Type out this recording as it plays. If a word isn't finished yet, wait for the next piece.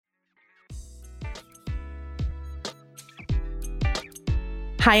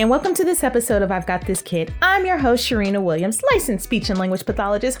Hi, and welcome to this episode of I've Got This Kid. I'm your host, Sharina Williams, licensed speech and language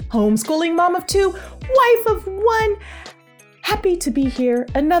pathologist, homeschooling mom of two, wife of one. Happy to be here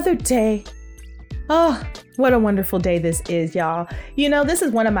another day. Oh, what a wonderful day this is, y'all. You know, this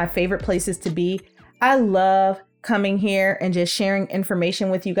is one of my favorite places to be. I love coming here and just sharing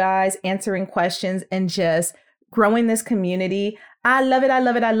information with you guys, answering questions, and just growing this community. I love it. I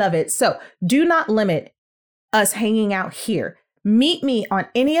love it. I love it. So do not limit us hanging out here. Meet me on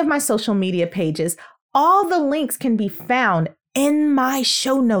any of my social media pages. All the links can be found in my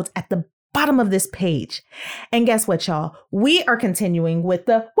show notes at the bottom of this page. And guess what, y'all? We are continuing with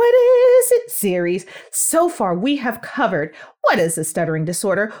the What Is It series. So far, we have covered what is a stuttering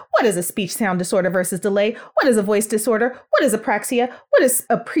disorder, what is a speech sound disorder versus delay, what is a voice disorder, what is apraxia, what is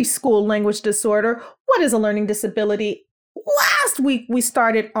a preschool language disorder, what is a learning disability. Last week, we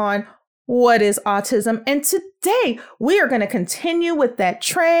started on what is autism? And today we are going to continue with that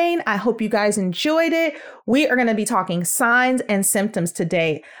train. I hope you guys enjoyed it. We are going to be talking signs and symptoms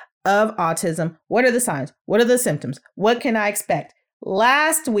today of autism. What are the signs? What are the symptoms? What can I expect?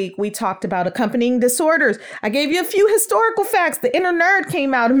 Last week, we talked about accompanying disorders. I gave you a few historical facts. The inner nerd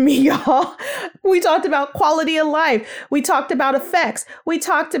came out of me, y'all. We talked about quality of life. We talked about effects. We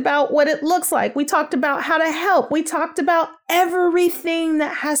talked about what it looks like. We talked about how to help. We talked about everything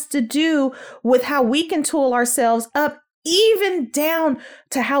that has to do with how we can tool ourselves up, even down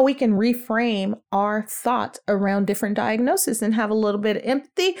to how we can reframe our thoughts around different diagnoses and have a little bit of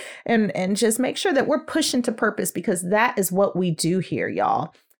empathy and just make sure that we're pushing to purpose, because that is what we do here,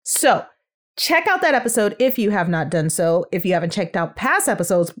 y'all. So check out that episode if you have not done so. If you haven't checked out past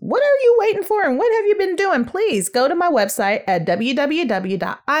episodes, what are you waiting for and what have you been doing? Please go to my website at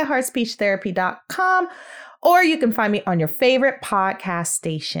www.iheartspeechtherapy.com, or you can find me on your favorite podcast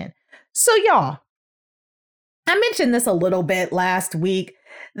station. So y'all, I mentioned this a little bit last week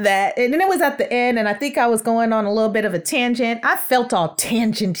and it was at the end, and I think I was going on a little bit of a tangent. I felt all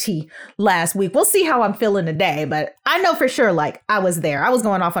tangenty last week. We'll see how I'm feeling today, but I know for sure, like, I was there. I was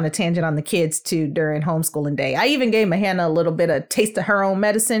going off on a tangent on the kids too during homeschooling day. I even gave Hannah a little bit of taste of her own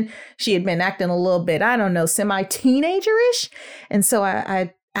medicine. She had been acting a little bit, I don't know, semi-teenager-ish. And so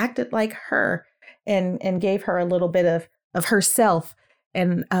I acted like her and gave her a little bit of herself.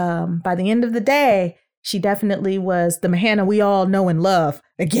 And by the end of the day, she definitely was the Hannah we all know and love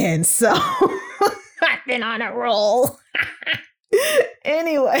again. So I've been on a roll.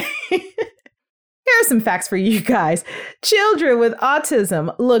 Anyway, here are some facts for you guys. Children with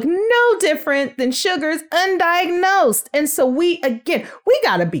autism look no different than sugars undiagnosed. And so we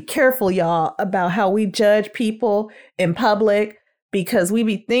got to be careful, y'all, about how we judge people in public, because we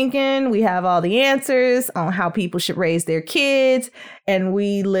be thinking we have all the answers on how people should raise their kids. And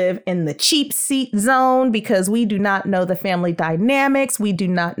we live in the cheap seat zone because we do not know the family dynamics. We do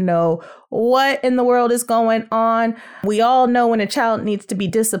not know what in the world is going on. We all know when a child needs to be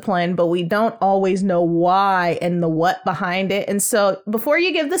disciplined, but we don't always know why and the what behind it. And so before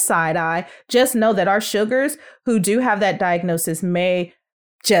you give the side eye, just know that our sugars who do have that diagnosis may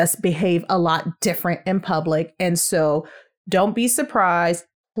just behave a lot different in public. And so don't be surprised.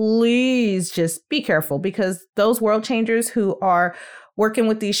 Please just be careful, because those world changers who are working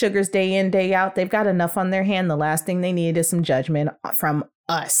with these sugars day in, day out, they've got enough on their hand. The last thing they need is some judgment from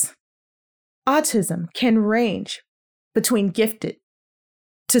us. Autism can range between gifted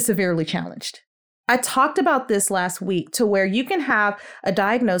to severely challenged. I talked about this last week, to where you can have a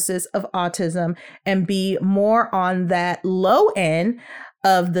diagnosis of autism and be more on that low end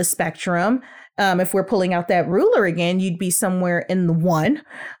of the spectrum. If we're pulling out that ruler again, you'd be somewhere in the one,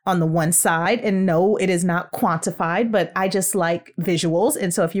 on the one side. And no, it is not quantified, but I just like visuals.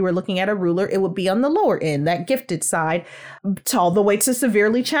 And so if you were looking at a ruler, it would be on the lower end, that gifted side, to all the way to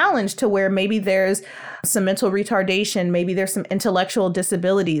severely challenged, to where maybe there's some mental retardation, maybe there's some intellectual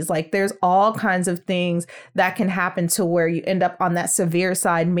disabilities. Like, there's all kinds of things that can happen to where you end up on that severe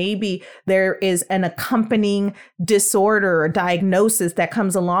side. Maybe there is an accompanying disorder or diagnosis that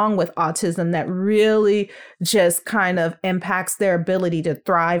comes along with autism that really just kind of impacts their ability to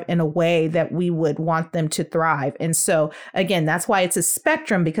thrive in a way that we would want them to thrive. And so again, that's why it's a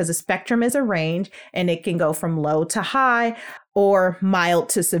spectrum, because a spectrum is a range, and it can go from low to high or mild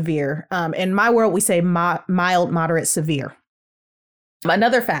to severe. In my world, we say mild, moderate, severe.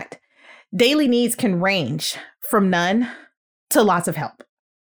 Another fact, daily needs can range from none to lots of help.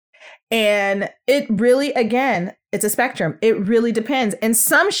 And it really, again, It's a spectrum. It really depends. And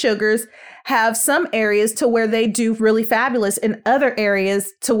some sugars have some areas to where they do really fabulous and other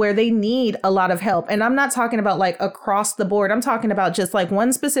areas to where they need a lot of help. And I'm not talking about like across the board. I'm talking about just like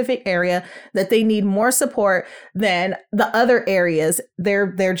one specific area that they need more support than the other areas.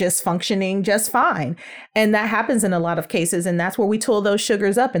 They're just functioning just fine. And that happens in a lot of cases. And that's where we tool those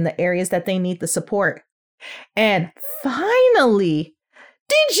sugars up in the areas that they need the support. And finally,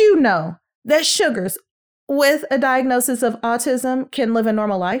 did you know that sugars with a diagnosis of autism can live a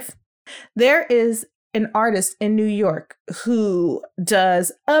normal life? There is an artist in New York who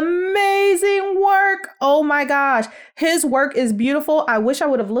does amazing work. Oh my gosh. His work is beautiful. I wish I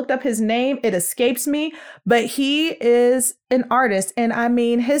would have looked up his name. It escapes me, but he is an artist. And I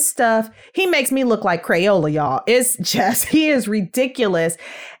mean, his stuff, he makes me look like Crayola, y'all. It's just, he is ridiculous.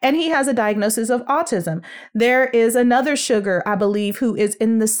 And he has a diagnosis of autism. There is another sugar, I believe, who is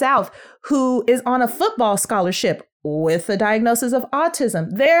in the South, who is on a football scholarship with a diagnosis of autism.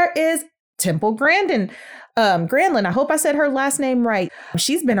 There is Temple Grandin. Grandin, I hope I said her last name right.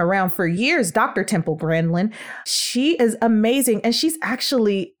 She's been around for years, Dr. Temple Grandin. She is amazing. And she's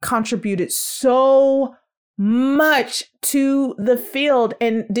actually contributed so much to the field.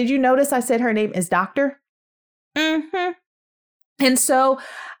 And did you notice I said her name is Doctor? Mm-hmm. And so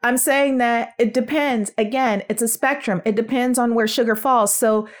I'm saying that it depends. Again, it's a spectrum. It depends on where sugar falls.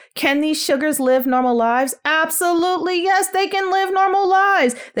 So can these sugars live normal lives? Absolutely. Yes, they can live normal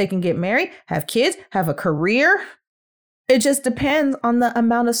lives. They can get married, have kids, have a career. It just depends on the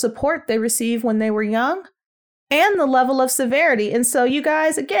amount of support they received when they were young and the level of severity. And so you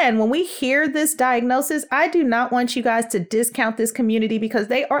guys, again, when we hear this diagnosis, I do not want you guys to discount this community because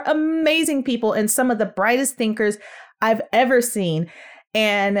they are amazing people and some of the brightest thinkers I've ever seen.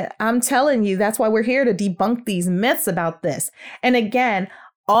 And I'm telling you, that's why we're here to debunk these myths about this. And again,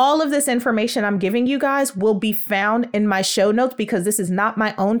 all of this information I'm giving you guys will be found in my show notes because this is not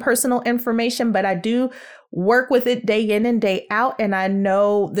my own personal information, but I do work with it day in and day out. And I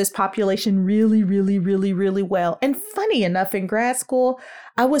know this population really, really, really, really well. And funny enough, in grad school,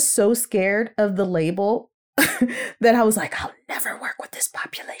 I was so scared of the label that I was like, I'll never work with this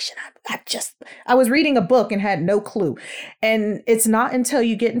population. I was reading a book and had no clue. And it's not until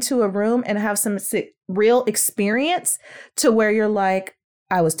you get into a room and have some real experience to where you're like,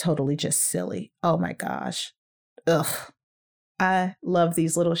 I was totally just silly. Oh my gosh. Ugh. I love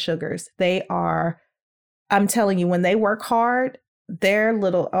these little sugars. They are, I'm telling you, when they work hard, they're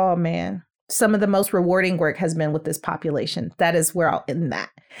little, oh man, some of the most rewarding work has been with this population. That is where I'll end that.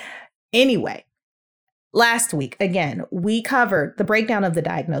 Anyway. Last week, again, we covered the breakdown of the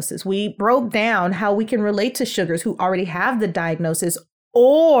diagnosis. We broke down how we can relate to sugars who already have the diagnosis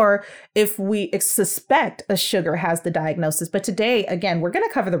or if we suspect a sugar has the diagnosis. But today, again, we're going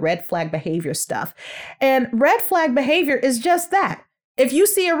to cover the red flag behavior stuff. And red flag behavior is just that. If you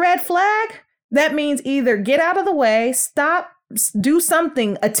see a red flag, that means either get out of the way, stop, do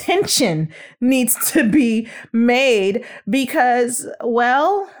something, attention needs to be made because,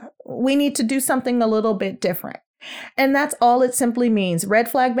 well, we need to do something a little bit different. And that's all it simply means. Red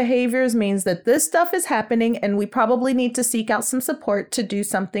flag behaviors means that this stuff is happening and we probably need to seek out some support to do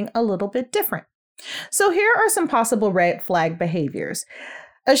something a little bit different. So here are some possible red flag behaviors.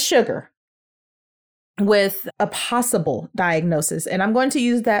 A sugar with a possible diagnosis. And I'm going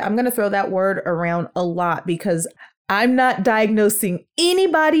to throw that word around a lot because I'm not diagnosing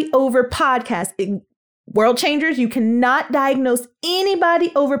anybody over podcast. World changers, you cannot diagnose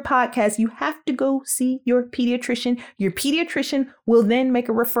anybody over podcast. You have to go see your pediatrician. Your pediatrician will then make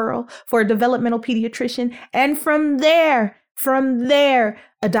a referral for a developmental pediatrician. And from there,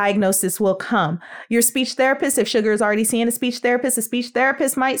 a diagnosis will come. Your speech therapist, if sugar is already seeing a speech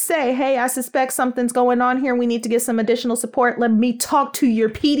therapist might say, hey, I suspect something's going on here. We need to get some additional support. Let me talk to your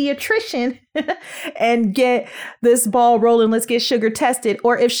pediatrician and get this ball rolling. Let's get sugar tested.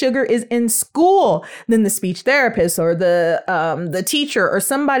 Or if sugar is in school, then the speech therapist or the teacher or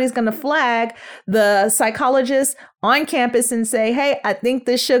somebody's going to flag the psychologist on campus and say, hey, I think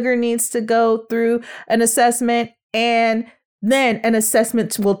this sugar needs to go through an assessment, and then an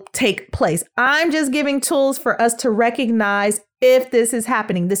assessment will take place. I'm just giving tools for us to recognize if this is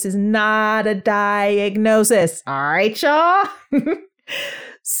happening. This is not a diagnosis. All right, y'all?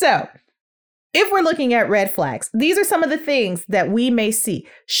 So if we're looking at red flags, these are some of the things that we may see.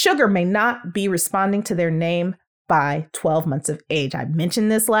 Sugar may not be responding to their name by 12 months of age. I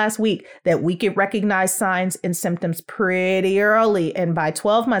mentioned this last week that we could recognize signs and symptoms pretty early. And by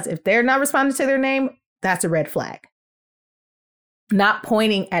 12 months, if they're not responding to their name, that's a red flag. Not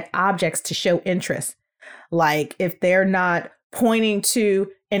pointing at objects to show interest. Like if they're not pointing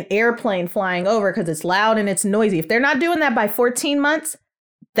to an airplane flying over because it's loud and it's noisy. If they're not doing that by 14 months,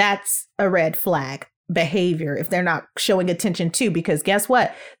 that's a red flag behavior if they're not showing attention to, because guess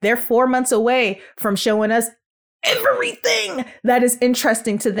what? They're 4 months away from showing us everything that is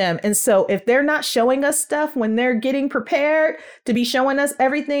interesting to them. And so if they're not showing us stuff when they're getting prepared to be showing us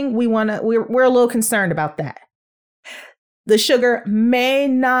everything, we're a little concerned about that. The sugar may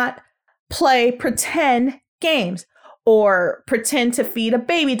not play pretend games or pretend to feed a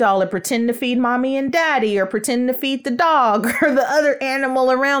baby doll or pretend to feed mommy and daddy or pretend to feed the dog or the other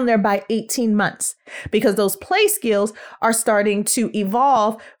animal around there by 18 months, because those play skills are starting to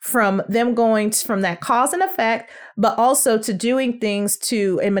evolve from them going from that cause and effect, but also to doing things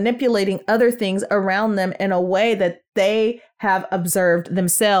and manipulating other things around them in a way that they have observed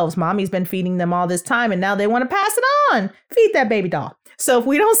themselves. Mommy's been feeding them all this time and now they want to pass it on. Feed that baby doll. So if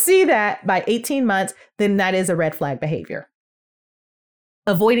we don't see that by 18 months, then that is a red flag behavior.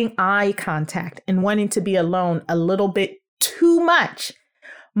 Avoiding eye contact and wanting to be alone a little bit too much,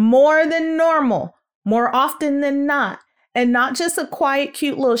 more than normal, more often than not. And not just a quiet,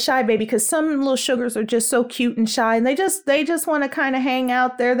 cute little shy baby, because some little sugars are just so cute and shy and they just want to kind of hang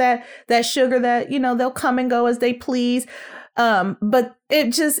out there, that sugar that, they'll come and go as they please. But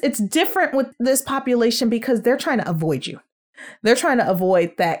it's different with this population because they're trying to avoid you. They're trying to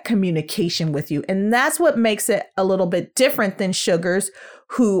avoid that communication with you. And that's what makes it a little bit different than sugars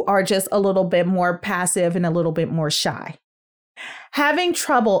who are just a little bit more passive and a little bit more shy. Having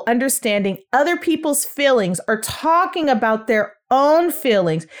trouble understanding other people's feelings or talking about their own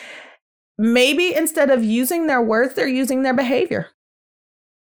feelings. Maybe instead of using their words, they're using their behavior.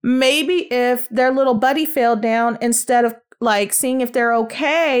 Maybe if their little buddy fell down, instead of like seeing if they're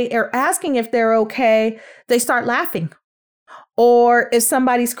okay or asking if they're okay, they start laughing. Or if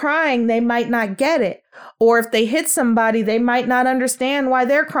somebody's crying, they might not get it. Or if they hit somebody, they might not understand why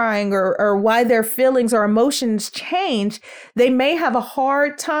they're crying or why their feelings or emotions change. They may have a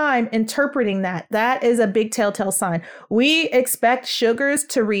hard time interpreting that. That is a big telltale sign. We expect sugars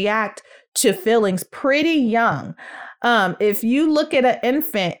to react to feelings pretty young. If you look at an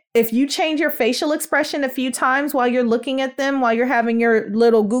infant, if you change your facial expression a few times while you're looking at them, while you're having your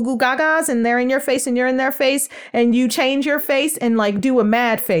little goo goo gagas and they're in your face and you're in their face, and you change your face and like do a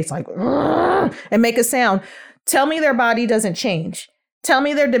mad face, like, and make a sound, tell me their body doesn't change. Tell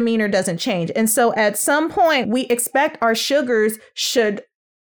me their demeanor doesn't change. And so at some point, we expect our sugars should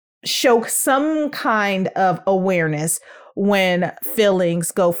show some kind of awareness when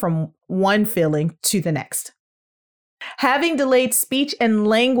feelings go from one feeling to the next. Having delayed speech and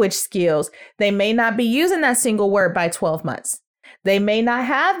language skills, they may not be using that single word by 12 months. They may not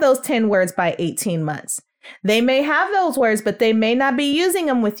have those 10 words by 18 months. They may have those words, but they may not be using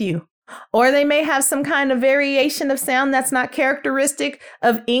them with you. Or they may have some kind of variation of sound that's not characteristic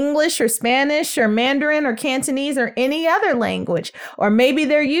of English or Spanish or Mandarin or Cantonese or any other language. Or maybe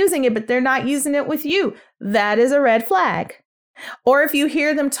they're using it, but they're not using it with you. That is a red flag. Or if you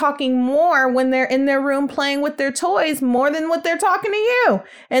hear them talking more when they're in their room playing with their toys more than what they're talking to you,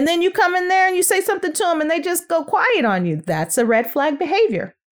 and then you come in there and you say something to them and they just go quiet on you, that's a red flag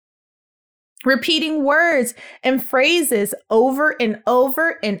behavior. Repeating words and phrases over and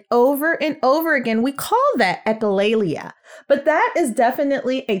over and over and over again, we call that echolalia. But that is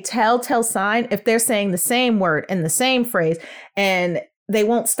definitely a telltale sign if they're saying the same word and the same phrase and they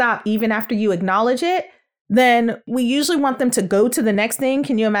won't stop even after you acknowledge it. Then we usually want them to go to the next thing.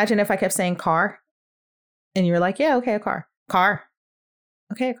 Can you imagine if I kept saying car? And you're like, yeah, okay, a car. Car.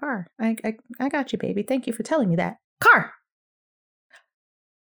 Okay, a car. I got you, baby. Thank you for telling me that. Car.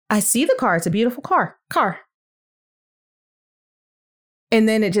 I see the car. It's a beautiful car. Car. And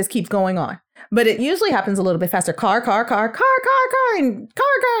then it just keeps going on. But it usually happens a little bit faster. Car, car, car, car, car, car, and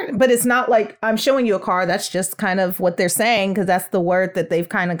car. But it's not like I'm showing you a car. That's just kind of what they're saying because that's the word that they've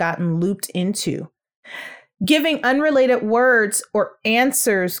kind of gotten looped into. Giving unrelated words or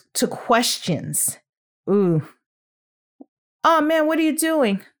answers to questions. Ooh. Oh man, what are you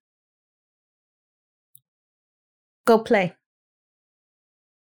doing? Go play.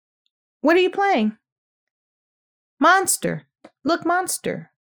 What are you playing? Monster. Look,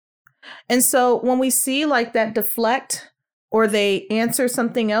 monster. And so when we see like that deflect, or they answer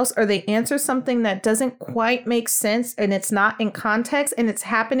something else, or they answer something that doesn't quite make sense and it's not in context and it's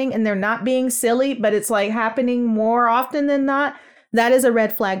happening and they're not being silly, but it's like happening more often than not, that is a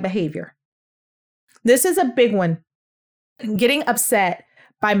red flag behavior. This is a big one. Getting upset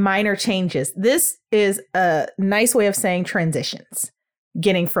by minor changes. This is a nice way of saying transitions.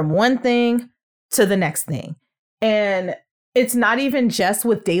 Getting from one thing to the next thing. And it's not even just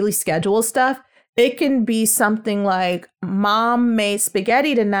with daily schedule stuff. It can be something like mom made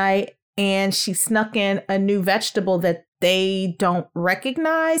spaghetti tonight and she snuck in a new vegetable that they don't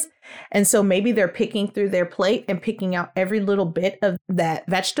recognize. And so maybe they're picking through their plate and picking out every little bit of that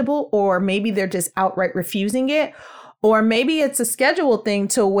vegetable, or maybe they're just outright refusing it. Or maybe it's a schedule thing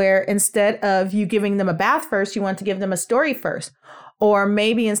to where instead of you giving them a bath first, you want to give them a story first. Or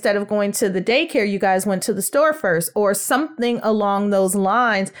maybe instead of going to the daycare, you guys went to the store first, or something along those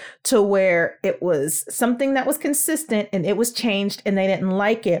lines, to where it was something that was consistent and it was changed and they didn't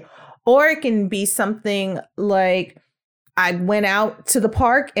like it. Or it can be something like, I went out to the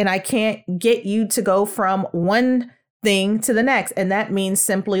park and I can't get you to go from one thing to the next. And that means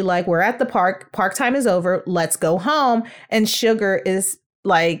simply like, we're at the park time is over, let's go home. And Sugar is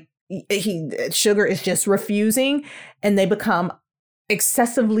like, Sugar is just refusing, and they become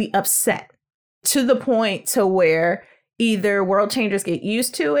excessively upset to the point to where either world changers get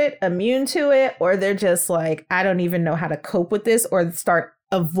used to it, immune to it, or they're just like, I don't even know how to cope with this, or start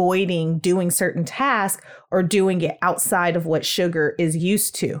avoiding doing certain tasks or doing it outside of what Sugar is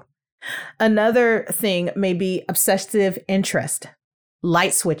used to. Another thing may be obsessive interest,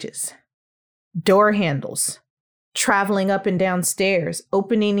 light switches, door handles, traveling up and down stairs,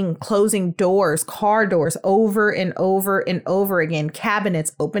 opening and closing doors, car doors over and over and over again,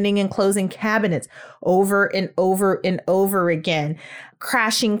 cabinets, opening and closing cabinets over and over and over again,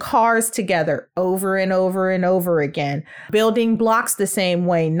 crashing cars together over and over and over again, building blocks the same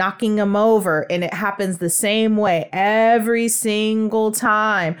way, knocking them over, and it happens the same way every single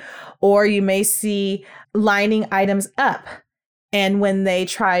time. Or you may see lining items up. And when they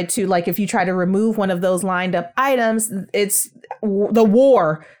try to, like, if you try to remove one of those lined up items, it's the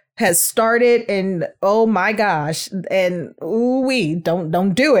war has started, and oh my gosh, and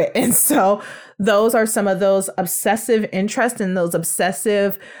don't do it. And so those are some of those obsessive interests and those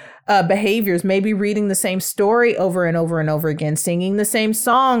obsessive behaviors, maybe reading the same story over and over and over again, singing the same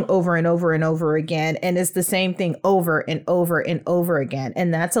song over and over and over again. And it's the same thing over and over and over again.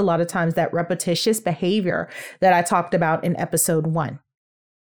 And that's a lot of times that repetitious behavior that I talked about in episode 1.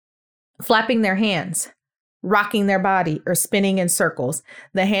 Flapping their hands, rocking their body, or spinning in circles.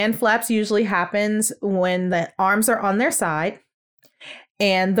 The hand flaps usually happens when the arms are on their side.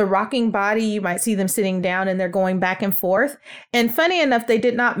 And the rocking body, you might see them sitting down and they're going back and forth. And funny enough, they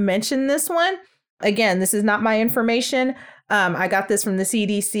did not mention this one. Again, this is not my information. I got this from the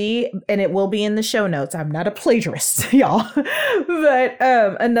CDC, and it will be in the show notes. I'm not a plagiarist, y'all. But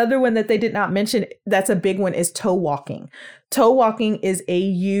another one that they did not mention, that's a big one, is toe walking. Toe walking is a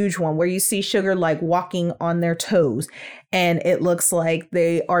huge one, where you see Sugar like walking on their toes, and it looks like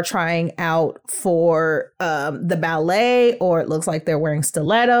they are trying out for the ballet, or it looks like they're wearing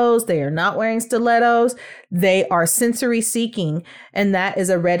stilettos. They are not wearing stilettos. They are sensory seeking, and that is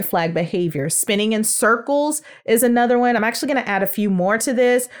a red flag behavior. Spinning in circles is another one. I'm actually going to add a few more to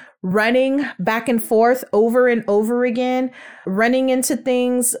this. Running back and forth over and over again, running into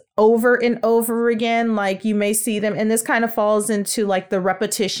things over and over again. Like, you may see them, and this kind of falls into like the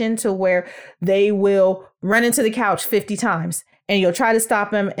repetition, to where they will run into the couch 50 times and you'll try to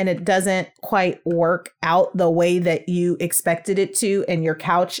stop them, and it doesn't quite work out the way that you expected it to. And your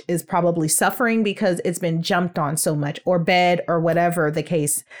couch is probably suffering because it's been jumped on so much, or bed, or whatever the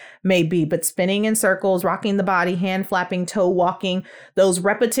case may be. But spinning in circles, rocking the body, hand flapping, toe walking, those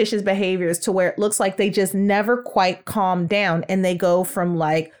repetitious behaviors, to where it looks like they just never quite calm down, and they go from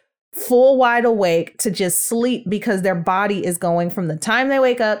like full wide awake to just sleep, because their body is going from the time they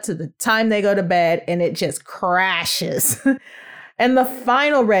wake up to the time they go to bed, and it just crashes. And the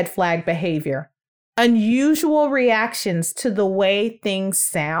final red flag behavior, unusual reactions to the way things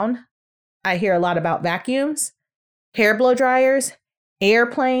sound. I hear a lot about vacuums, hair blow dryers,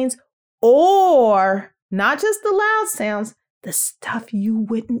 airplanes, or not just the loud sounds, the stuff you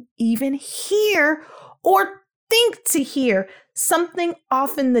wouldn't even hear or think to hear, something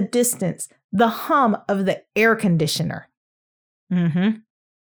off in the distance, the hum of the air conditioner. The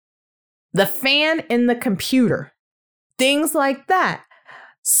fan in the computer. Things like that.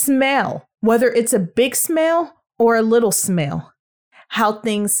 Smell, whether it's a big smell or a little smell. How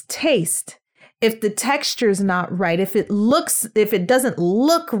things taste. If the texture's not right, if it doesn't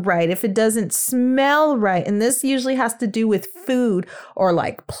look right, if it doesn't smell right. And this usually has to do with food, or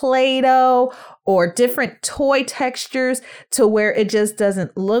like Play-Doh, or different toy textures, to where it just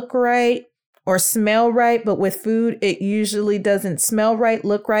doesn't look right or smell right. But with food, it usually doesn't smell right,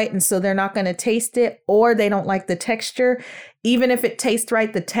 look right. And so they're not going to taste it, or they don't like the texture. Even if it tastes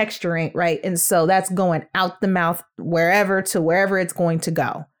right, the texture ain't right. And so that's going out the mouth wherever it's going to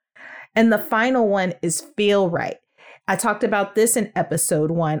go. And the final one is feel right. I talked about this in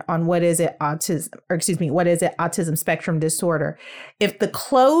episode 1 on what is it autism spectrum disorder. If the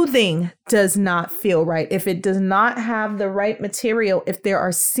clothing does not feel right, if it does not have the right material, if there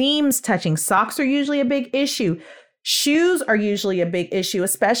are seams touching, socks are usually a big issue. Shoes are usually a big issue,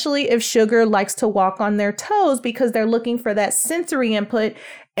 especially if Sugar likes to walk on their toes because they're looking for that sensory input,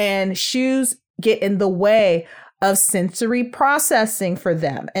 and shoes get in the way of sensory processing for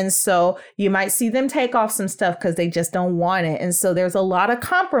them. And so you might see them take off some stuff because they just don't want it. And so there's a lot of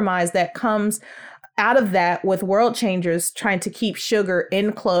compromise that comes out of that with World Changers trying to keep Sugar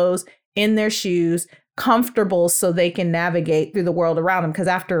in clothes, in their shoes, comfortable so they can navigate through the world around them. Because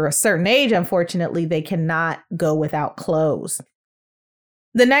after a certain age, unfortunately, they cannot go without clothes.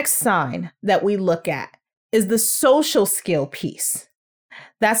 The next sign that we look at is the social skill piece.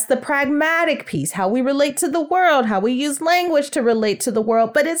 That's the pragmatic piece, how we relate to the world, how we use language to relate to the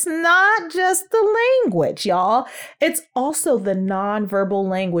world. But it's not just the language, y'all. It's also the nonverbal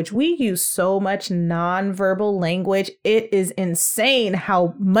language. We use so much nonverbal language. It is insane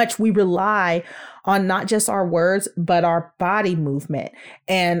how much we rely on not just our words, but our body movement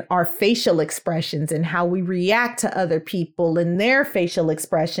and our facial expressions and how we react to other people and their facial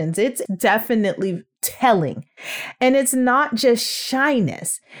expressions. It's definitely telling. And it's not just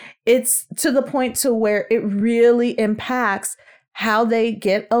shyness. It's to the point to where it really impacts how they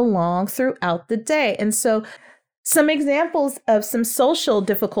get along throughout the day. And so some examples of some social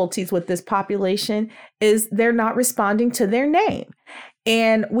difficulties with this population is they're not responding to their name.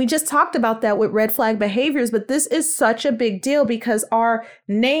 And we just talked about that with red flag behaviors, but this is such a big deal because our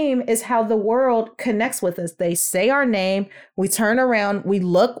name is how the world connects with us. They say our name, we turn around, we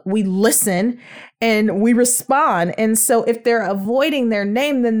look, we listen, and we respond. And so if they're avoiding their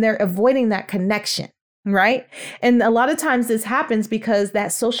name, then they're avoiding that connection, right? And a lot of times this happens because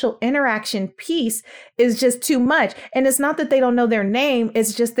that social interaction piece is just too much. And it's not that they don't know their name,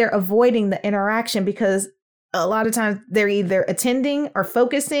 it's just they're avoiding the interaction because a lot of times they're either attending or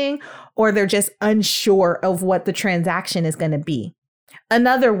focusing, or they're just unsure of what the transaction is going to be.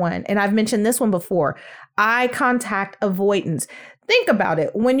 Another one, and I've mentioned this one before, eye contact avoidance. Think about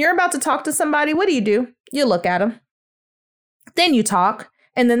it. When you're about to talk to somebody, what do? You look at them, then you talk,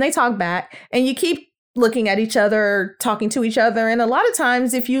 and then they talk back, and you keep looking at each other, talking to each other. And a lot of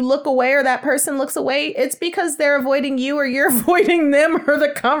times if you look away or that person looks away, it's because they're avoiding you or you're avoiding them or the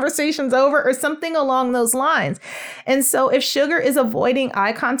conversation's over or something along those lines. And so if Sugar is avoiding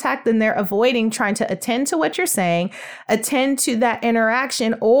eye contact, then they're avoiding trying to attend to what you're saying, attend to that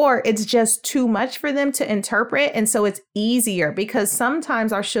interaction, or it's just too much for them to interpret. And so it's easier because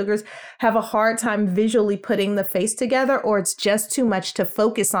sometimes our Sugars have a hard time visually putting the face together, or it's just too much to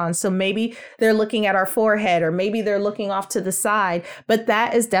focus on. So maybe they're looking at our forehead, or maybe they're looking off to the side, but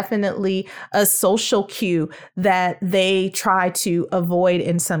that is definitely a social cue that they try to avoid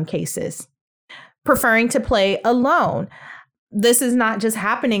in some cases. Preferring to play alone. This is not just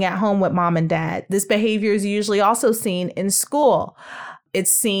happening at home with mom and dad. This behavior is usually also seen in school.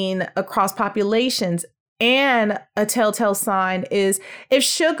 It's seen across populations. And a telltale sign is if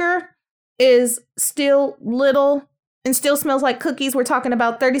Sugar is still little and still smells like cookies, we're talking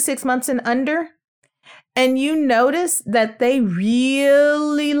about 36 months and under, and you notice that they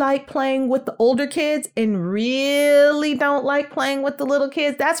really like playing with the older kids and really don't like playing with the little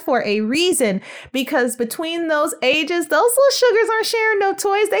kids, that's for a reason, because between those ages, those little Sugars aren't sharing no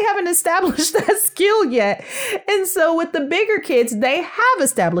toys. They haven't established that skill yet. And so with the bigger kids, they have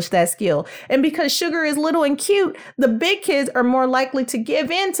established that skill. And because Sugar is little and cute, the big kids are more likely to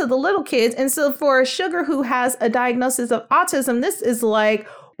give in to the little kids. And so for a Sugar who has a diagnosis of autism, this is like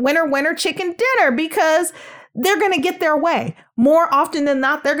winner, chicken dinner, because they're going to get their way. More often than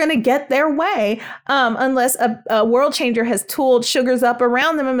not, they're going to get their way unless a World Changer has tooled Sugars up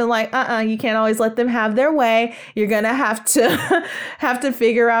around them and been like, you can't always let them have their way. You're going to have to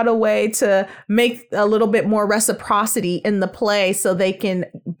figure out a way to make a little bit more reciprocity in the play so they can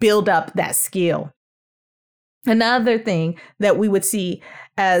build up that skill. Another thing that we would see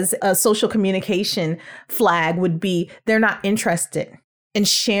as a social communication flag would be they're not interested in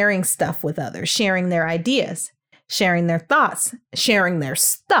sharing stuff with others, sharing their ideas, sharing their thoughts, sharing their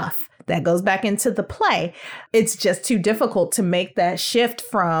stuff. That goes back into the play. It's just too difficult to make that shift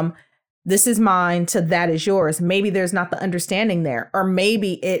from this is mine to that is yours. Maybe there's not the understanding there, or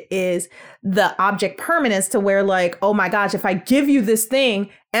maybe it is the object permanence to where like, oh my gosh, if I give you this thing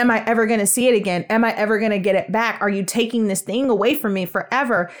Am I ever going to see it again? Am I ever going to get it back? Are you taking this thing away from me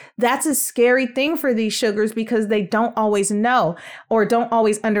forever? That's a scary thing for these sugars because they don't always know or don't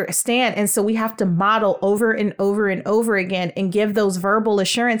always understand. And so we have to model over and over and over again and give those verbal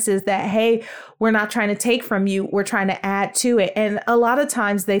assurances that, hey, we're not trying to take from you. We're trying to add to it. And a lot of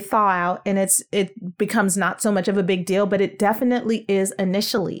times they thaw out and it becomes not so much of a big deal, but it definitely is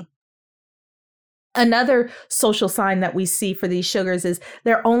initially. Another social sign that we see for these sugars is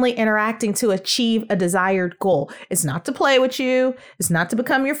they're only interacting to achieve a desired goal. It's not to play with you. It's not to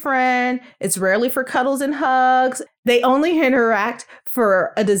become your friend. It's rarely for cuddles and hugs. They only interact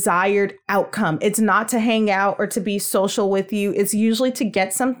for a desired outcome. It's not to hang out or to be social with you. It's usually to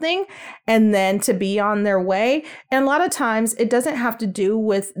get something and then to be on their way. And a lot of times it doesn't have to do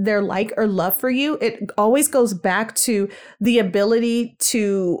with their like or love for you. It always goes back to the ability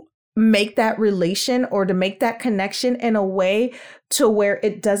to make that relation or to make that connection in a way to where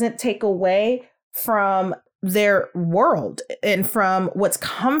it doesn't take away from their world and from what's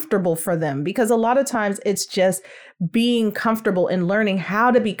comfortable for them. Because a lot of times it's just being comfortable and learning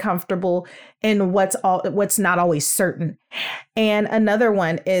how to be comfortable in what's not always certain. And another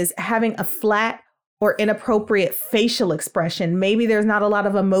one is having a flat or inappropriate facial expression. Maybe there's not a lot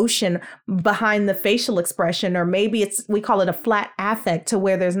of emotion behind the facial expression, or maybe we call it a flat affect, to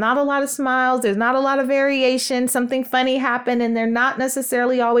where there's not a lot of smiles, there's not a lot of variation, something funny happened and they're not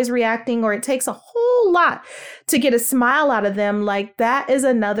necessarily always reacting, or it takes a whole lot to get a smile out of them. Like that is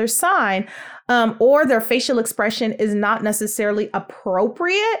another sign. Or their facial expression is not necessarily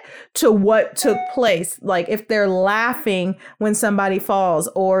appropriate to what took place. Like if they're laughing when somebody falls,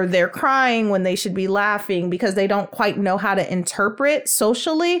 or they're crying when they should be laughing because they don't quite know how to interpret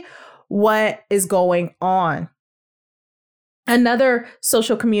socially what is going on. Another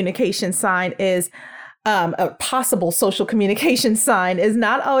social communication sign is a possible social communication sign is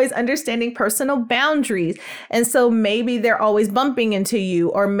not always understanding personal boundaries. And so maybe they're always bumping into you,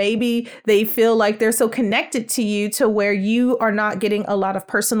 or maybe they feel like they're so connected to you to where you are not getting a lot of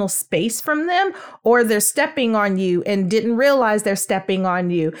personal space from them, or they're stepping on you and didn't realize they're stepping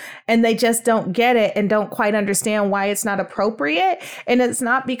on you, and they just don't get it and don't quite understand why it's not appropriate. And it's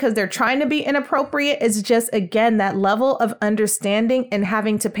not because they're trying to be inappropriate. It's just, again, that level of understanding and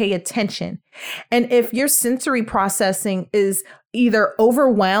having to pay attention. And if your sensory processing is either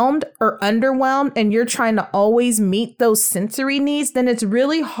overwhelmed or underwhelmed, and you're trying to always meet those sensory needs, then it's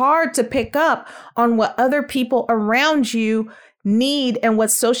really hard to pick up on what other people around you need and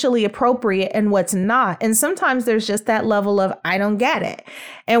what's socially appropriate and what's not. And sometimes there's just that level of, I don't get it.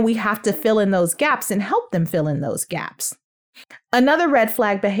 And we have to fill in those gaps and help them fill in those gaps. Another red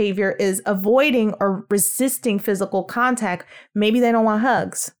flag behavior is avoiding or resisting physical contact. Maybe they don't want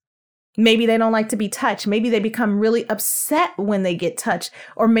hugs. Maybe they don't like to be touched. Maybe they become really upset when they get touched,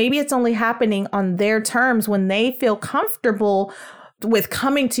 or maybe it's only happening on their terms when they feel comfortable with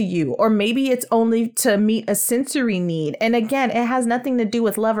coming to you, or maybe it's only to meet a sensory need. And again, it has nothing to do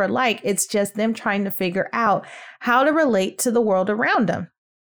with love or like. It's just them trying to figure out how to relate to the world around them.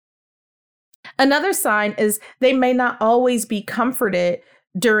 Another sign is they may not always be comforted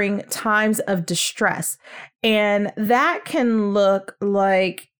during times of distress. And that can look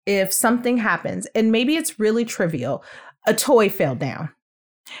like if something happens, and maybe it's really trivial, a toy fell down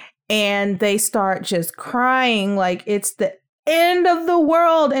and they start just crying like it's the end of the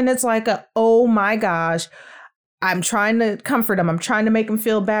world. And it's like, oh my gosh, I'm trying to comfort them. I'm trying to make them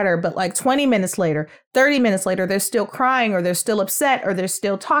feel better. But like 20 minutes later, 30 minutes later, they're still crying, or they're still upset, or they're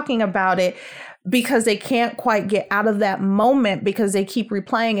still talking about it, because they can't quite get out of that moment because they keep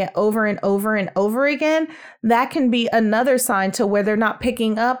replaying it over and over and over again. That can be another sign to where they're not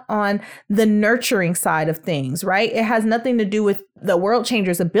picking up on the nurturing side of things, right? It has nothing to do with the world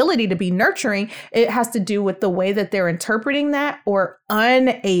changer's ability to be nurturing. It has to do with the way that they're interpreting that, or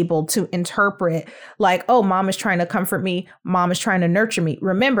unable to interpret, like, oh, mom is trying to comfort me. Mom is trying to nurture me.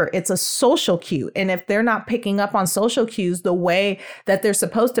 Remember, it's a social cue. And if they're not picking up on social cues the way that they're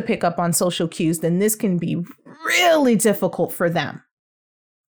supposed to pick up on social cues, then this can be really difficult for them.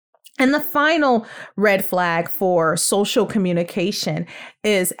 And the final red flag for social communication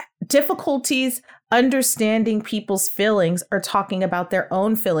is difficulties understanding people's feelings or talking about their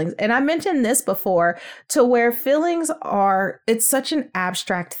own feelings. And I mentioned this before, to where feelings it's such an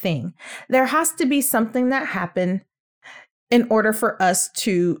abstract thing. There has to be something that happened in order for us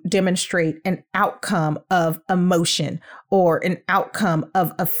to demonstrate an outcome of emotion or an outcome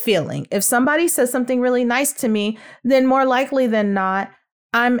of a feeling. If somebody says something really nice to me, then more likely than not,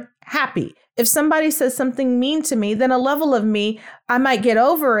 I'm happy. If somebody says something mean to me, then a level of me, I might get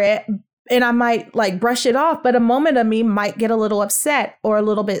over it and I might like brush it off, but a moment of me might get a little upset or a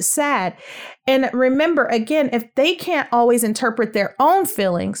little bit sad. And remember, again, if they can't always interpret their own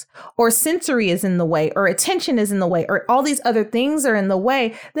feelings, or sensory is in the way, or attention is in the way, or all these other things are in the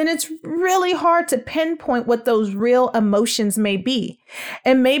way, then it's really hard to pinpoint what those real emotions may be.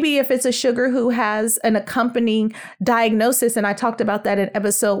 And maybe if it's a sugar who has an accompanying diagnosis, and I talked about that in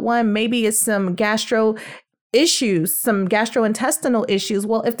episode 1, maybe it's some issues, some gastrointestinal issues.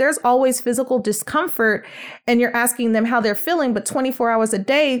 Well, if there's always physical discomfort and you're asking them how they're feeling, but 24 hours a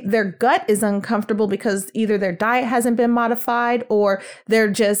day, their gut is uncomfortable because either their diet hasn't been modified or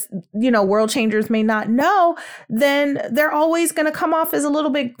they're just, world changers may not know, then they're always going to come off as a little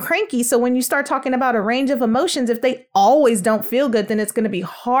bit cranky. So when you start talking about a range of emotions, if they always don't feel good, then it's going to be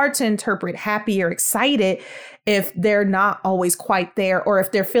hard to interpret happy or excited if they're not always quite there, or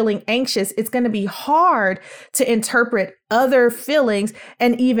if they're feeling anxious. It's going to be hard to interpret other feelings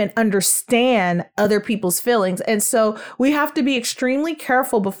and even understand other people's feelings. And so we have to be extremely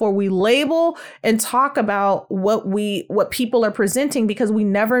careful before we label and talk about what people are presenting, because we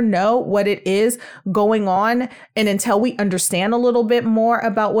never know what it is going on. And until we understand a little bit more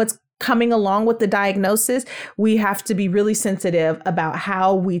about what's coming along with the diagnosis, we have to be really sensitive about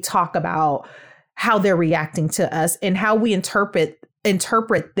how we talk about how they're reacting to us and how we interpret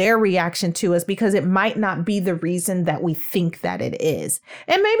their reaction to us, because it might not be the reason that we think that it is.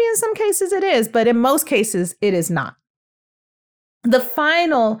 And maybe in some cases it is, but in most cases it is not. The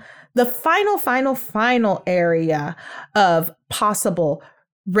final area of possible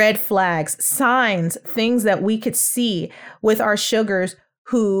red flags, signs, things that we could see with our sugars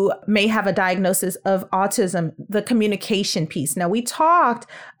who may have a diagnosis of autism, the communication piece. Now, we talked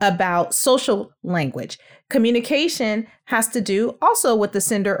about social language. Communication has to do also with the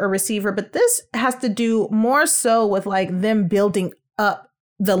sender or receiver, but this has to do more so with like them building up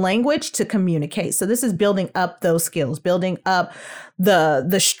the language to communicate. So this is building up those skills, building up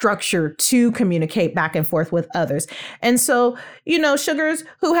the structure to communicate back and forth with others. And so, sugars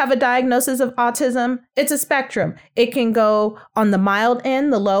who have a diagnosis of autism, it's a spectrum. It can go on the mild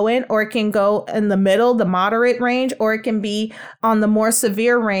end, the low end, or it can go in the middle, the moderate range, or it can be on the more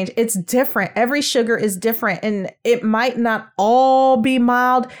severe range. It's different. Every sugar is different, and it might not all be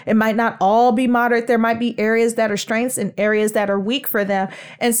mild. It might not all be moderate. There might be areas that are strengths and areas that are weak for them.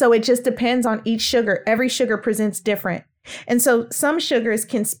 And so it just depends on each sugar. Every sugar presents different. And so some sugars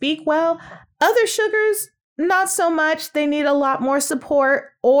can speak well, other sugars, not so much. They need a lot more support,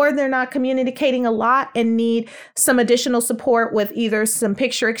 or they're not communicating a lot and need some additional support with either some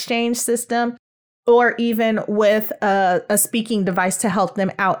picture exchange system or even with a speaking device to help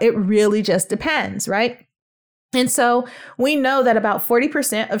them out. It really just depends, right? And so we know that about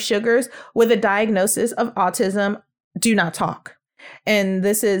 40% of sugars with a diagnosis of autism do not talk. And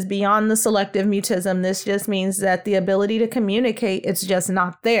this is beyond the selective mutism. This just means that the ability to communicate, it's just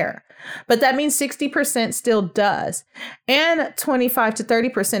not there. But that means 60% still does. And 25 to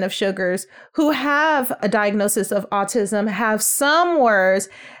 30% of sugars who have a diagnosis of autism have some words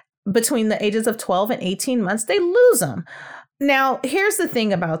between the ages of 12 and 18 months. They lose them. Now, here's the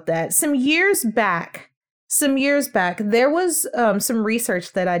thing about that. Some years back, there was some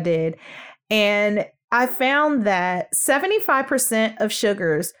research that I did, and I found that 75% of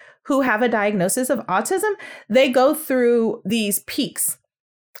sugars who have a diagnosis of autism, they go through these peaks,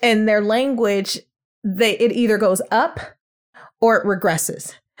 and their language, it either goes up or it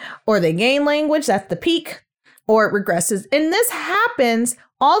regresses, or they gain language, that's the peak, or it regresses. And this happens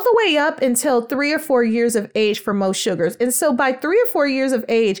all the way up until 3 or 4 years of age for most sugars. And so by 3 or 4 years of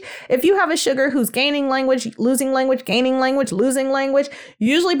age, if you have a sugar who's gaining language, losing language, gaining language, losing language,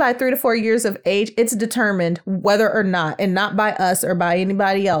 usually by 3 to 4 years of age, it's determined whether or not, and not by us or by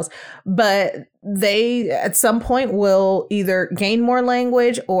anybody else, but they at some point will either gain more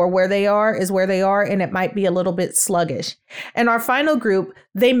language, or where they are is where they are, and it might be a little bit sluggish. And our final group,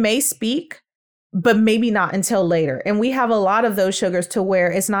 they may speak, but maybe not until later. And we have a lot of those sugars to where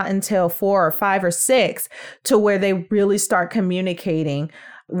it's not until 4 or 5 or 6 to where they really start communicating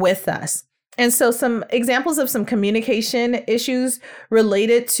with us. And so some examples of some communication issues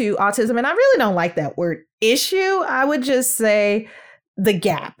related to autism, and I really don't like that word issue. I would just say the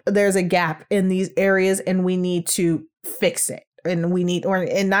gap. There's a gap in these areas, and we need to fix it. And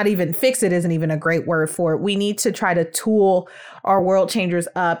not even fix it isn't even a great word for it. We need to try to tool our world changers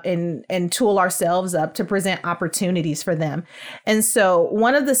up and tool ourselves up to present opportunities for them. And so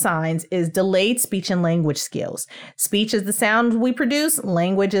one of the signs is delayed speech and language skills. Speech is the sound we produce.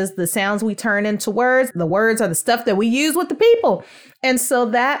 Language is the sounds we turn into words. The words are the stuff that we use with the people. And so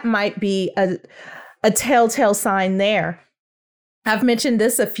that might be a telltale sign there. I've mentioned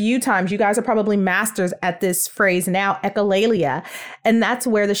this a few times. You guys are probably masters at this phrase now, echolalia. And that's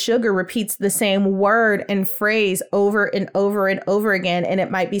where the sugar repeats the same word and phrase over and over and over again. And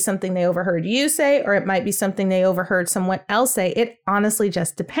it might be something they overheard you say, or it might be something they overheard someone else say. It honestly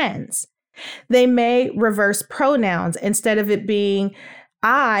just depends. They may reverse pronouns. Instead of it being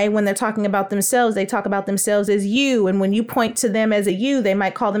I, when they're talking about themselves, they talk about themselves as you. And when you point to them as a you, they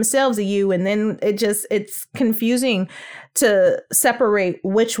might call themselves a you. And then it's confusing to separate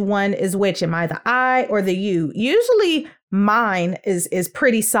which one is which. Am I the I or the you? Usually mine is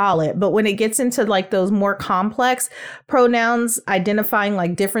pretty solid. But when it gets into like those more complex pronouns, identifying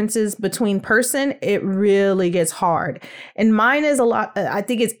like differences between person, it really gets hard. And mine is a lot. I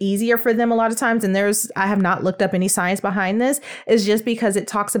think it's easier for them a lot of times. And I have not looked up any science behind this, is just because it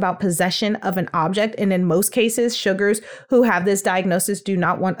talks about possession of an object. And in most cases, sugars who have this diagnosis do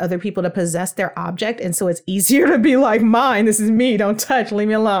not want other people to possess their object. And so it's easier to be like, mine, this is me, don't touch, leave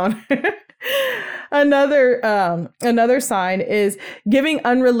me alone. Another sign is giving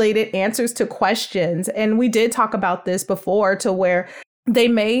unrelated answers to questions. And we did talk about this before, to where they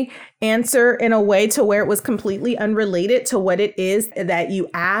may answer in a way to where it was completely unrelated to what it is that you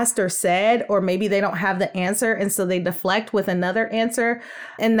asked or said, or maybe they don't have the answer. And so they deflect with another answer.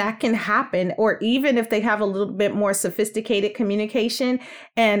 And that can happen. Or even if they have a little bit more sophisticated communication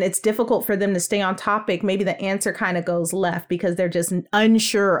and it's difficult for them to stay on topic, maybe the answer kind of goes left because they're just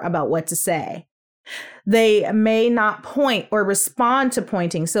unsure about what to say. They may not point or respond to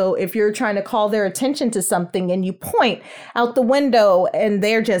pointing. So if you're trying to call their attention to something and you point out the window and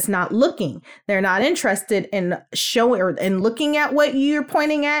they're just not looking, they're not interested in showing or in looking at what you're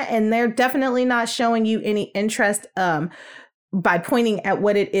pointing at. And they're definitely not showing you any interest by pointing at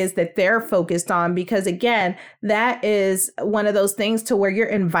what it is that they're focused on. Because again, that is one of those things to where you're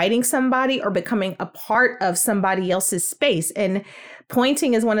inviting somebody or becoming a part of somebody else's space. And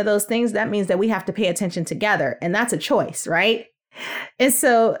pointing is one of those things that means that we have to pay attention together. And that's a choice, right? And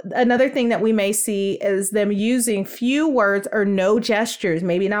so another thing that we may see is them using few words or no gestures,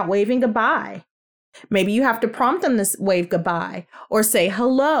 maybe not waving goodbye. Maybe you have to prompt them to wave goodbye or say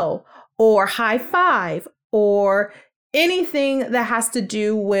hello or high five or anything that has to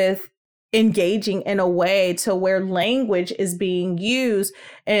do with engaging in a way to where language is being used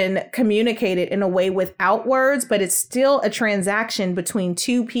and communicated in a way without words, but it's still a transaction between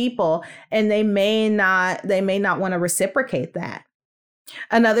two people, and they may not want to reciprocate that.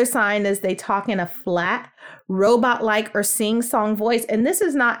 Another sign is they talk in a flat, robot-like or sing-song voice. And this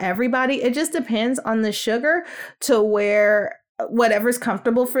is not everybody. It just depends on the sugar to where whatever's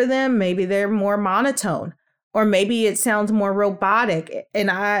comfortable for them. Maybe they're more monotone. Or maybe it sounds more robotic,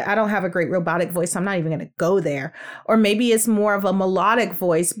 and I don't have a great robotic voice, so I'm not even going to go there. Or maybe it's more of a melodic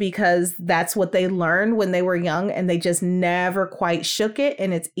voice because that's what they learned when they were young and they just never quite shook it,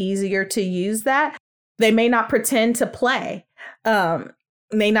 and it's easier to use that. They may not pretend to play,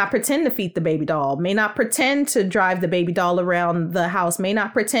 may not pretend to feed the baby doll, may not pretend to drive the baby doll around the house, may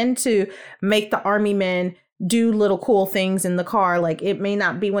not pretend to make the army men do little cool things in the car. Like, it may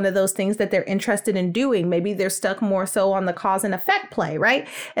not be one of those things that they're interested in doing. Maybe they're stuck more so on the cause and effect play, right?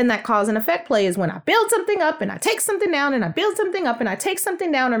 And that cause and effect play is when I build something up and I take something down, and I build something up and I take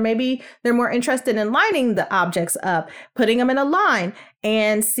something down. Or maybe they're more interested in lining the objects up, putting them in a line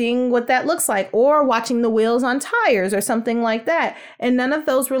and seeing what that looks like, or watching the wheels on tires or something like that. And none of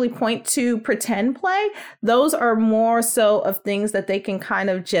those really point to pretend play. Those are more so of things that they can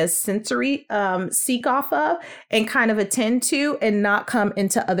kind of just sensory seek off of and kind of attend to and not come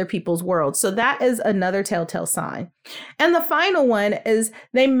into other people's worlds. So that is another telltale sign. And the final one is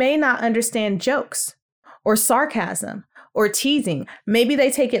they may not understand jokes or sarcasm or teasing. Maybe they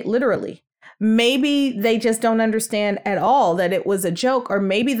take it literally. Maybe they just don't understand at all that it was a joke, or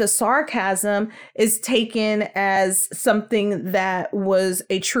maybe the sarcasm is taken as something that was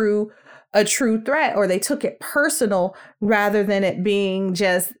a true threat, or they took it personal rather than it being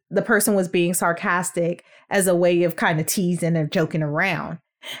just the person was being sarcastic as a way of kind of teasing or joking around.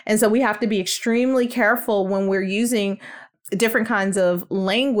 And so we have to be extremely careful when we're using different kinds of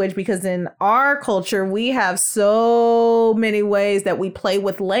language, because in our culture, we have so many ways that we play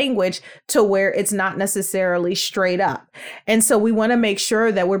with language to where it's not necessarily straight up. And so we want to make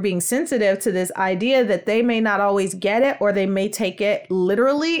sure that we're being sensitive to this idea that they may not always get it, or they may take it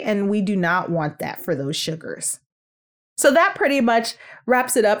literally. And we do not want that for those sugars. So that pretty much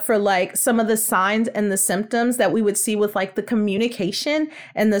wraps it up for like some of the signs and the symptoms that we would see with like the communication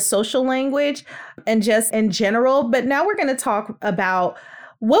and the social language and just in general. But now we're going to talk about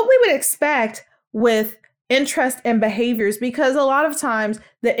what we would expect with interest and behaviors, because a lot of times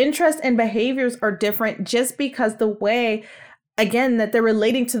the interest and behaviors are different just because the way again, that they're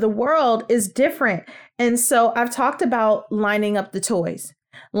relating to the world is different. And so I've talked about lining up the toys,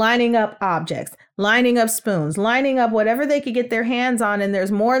 lining up objects, lining up spoons, lining up whatever they could get their hands on. And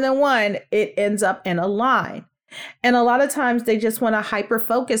there's more than one, it ends up in a line. And a lot of times they just want to hyper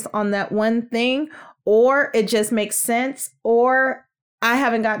focus on that one thing, or it just makes sense, or I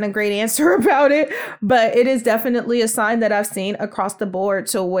haven't gotten a great answer about it, but it is definitely a sign that I've seen across the board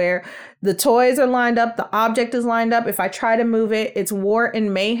to where the toys are lined up, the object is lined up. If I try to move it, it's war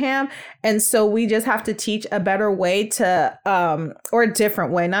and mayhem. And so we just have to teach a better way to, or a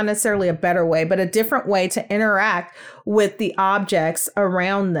different way, not necessarily a better way, but a different way to interact with the objects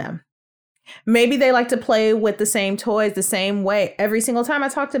around them. Maybe they like to play with the same toys the same way every single time. I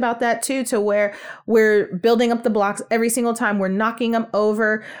talked about that too, to where we're building up the blocks every single time. We're knocking them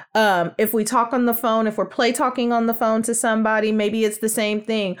over. If we talk on the phone, if we're play talking on the phone to somebody, maybe it's the same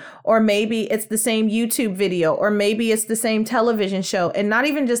thing, or maybe it's the same YouTube video, or maybe it's the same television show, and not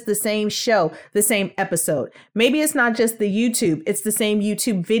even just the same show, the same episode. Maybe it's not just the YouTube, it's the same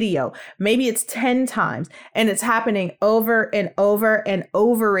YouTube video. Maybe it's 10 times and it's happening over and over and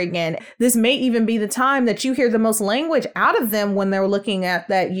over again. This may even be the time that you hear the most language out of them when they're looking at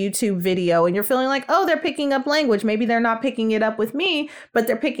that YouTube video, and you're feeling like, oh, they're picking up language. Maybe they're not picking it up with me, but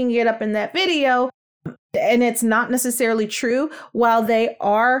they're picking it up in that video. And it's not necessarily true. While they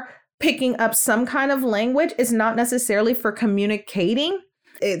are picking up some kind of language, it's not necessarily for communicating.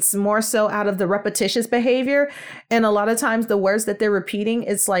 It's more so out of the repetitious behavior. And a lot of times the words that they're repeating,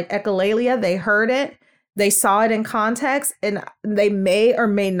 it's like echolalia. They heard it. They saw it in context, and they may or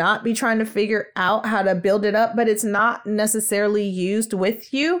may not be trying to figure out how to build it up, but it's not necessarily used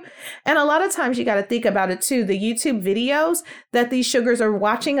with you. And a lot of times you got to think about it too. The YouTube videos that these sugars are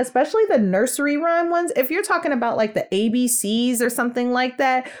watching, especially the nursery rhyme ones, if you're talking about like the ABCs or something like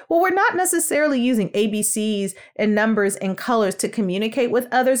that, well, we're not necessarily using ABCs and numbers and colors to communicate with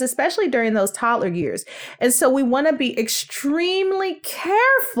others, especially during those toddler years. And so we want to be extremely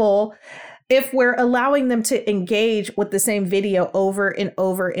careful if we're allowing them to engage with the same video over and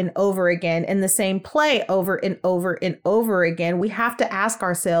over and over again, and the same play over and over and over again. We have to ask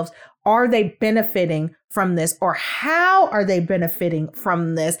ourselves, are they benefiting from this, or how are they benefiting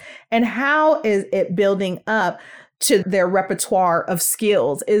from this? And how is it building up to their repertoire of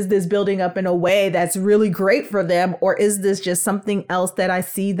skills? Is this building up in a way that's really great for them, or is this just something else that I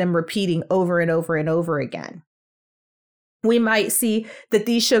see them repeating over and over and over again? We might see that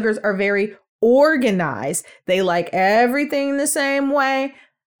these sugars are very organized. They like everything the same way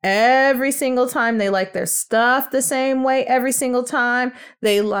every single time. They like their stuff the same way every single time.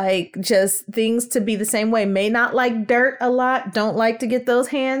 They like just things to be the same way. May not like dirt a lot. Don't like to get those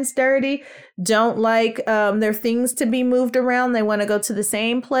hands dirty. Don't like their things to be moved around. They want to go to the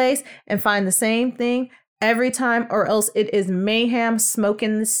same place and find the same thing every time, or else it is mayhem, smoke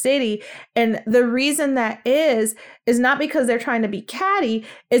in the city. And the reason that is not because they're trying to be catty.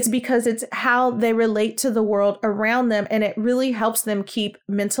 It's because it's how they relate to the world around them. And it really helps them keep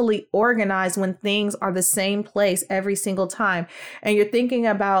mentally organized when things are the same place every single time. And you're thinking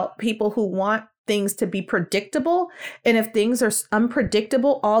about people who want things to be predictable. And if things are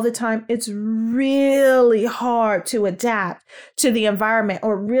unpredictable all the time, it's really hard to adapt to the environment,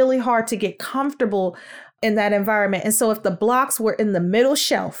 or really hard to get comfortable in that environment. And so if the blocks were in the middle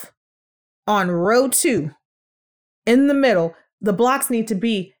shelf on row 2, in the middle, the blocks need to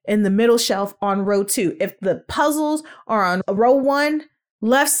be in the middle shelf on row 2. If the puzzles are on row 1,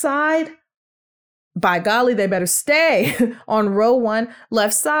 left side, by golly, they better stay on row 1,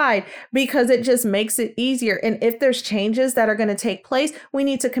 left side, because it just makes it easier. And if there's changes that are going to take place, we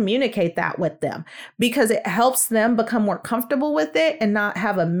need to communicate that with them, because it helps them become more comfortable with it and not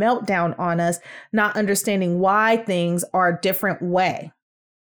have a meltdown on us, not understanding why things are a different way.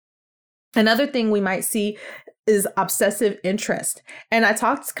 Another thing we might see is obsessive interest. And I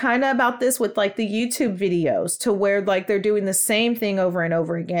talked kind of about this with like the YouTube videos, to where like they're doing the same thing over and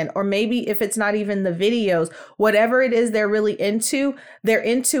over again. Or maybe if it's not even the videos, whatever it is they're really into, they're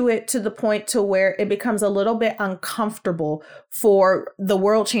into it to the point to where it becomes a little bit uncomfortable for the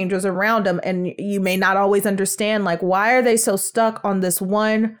world changers around them. And you may not always understand, like, why are they so stuck on this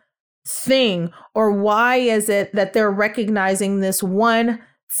one thing? Or why is it that they're recognizing this one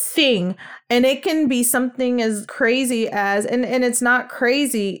thing? And it can be something as crazy as, and it's not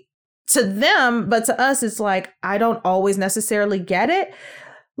crazy to them, but to us, it's like, I don't always necessarily get it.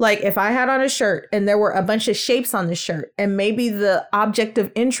 Like if I had on a shirt and there were a bunch of shapes on the shirt, and maybe the object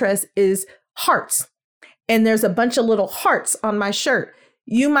of interest is hearts, and there's a bunch of little hearts on my shirt,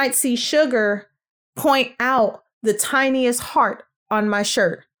 you might see Sugar point out the tiniest heart on my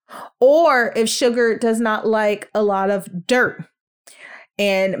shirt. Or if sugar does not like a lot of dirt,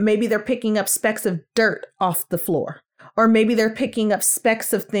 and maybe they're picking up specks of dirt off the floor, or maybe they're picking up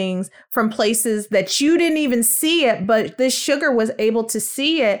specks of things from places that you didn't even see it, but this sugar was able to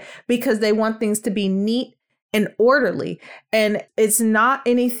see it because they want things to be neat and orderly. And it's not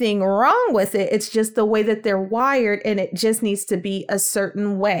anything wrong with it. It's just the way that they're wired, and it just needs to be a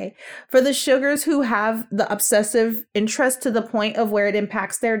certain way. For the sugars who have the obsessive interest to the point of where it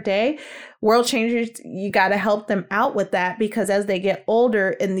impacts their day, World Changers, you got to help them out with that, because as they get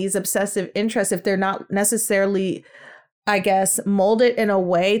older in these obsessive interests, if they're not necessarily, I guess, molded in a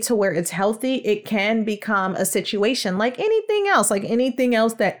way to where it's healthy, it can become a situation like anything else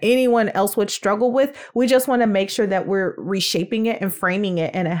that anyone else would struggle with. We just want to make sure that we're reshaping it and framing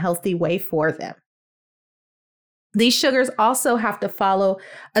it in a healthy way for them. These sugars also have to follow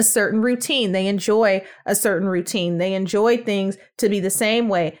a certain routine. They enjoy a certain routine. They enjoy things to be the same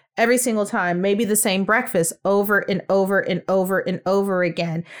way every single time, maybe the same breakfast over and over and over and over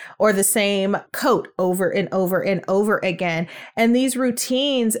again, or the same coat over and over and over again. And these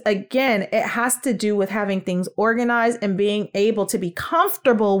routines, again, it has to do with having things organized and being able to be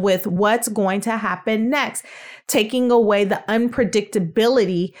comfortable with what's going to happen next, taking away the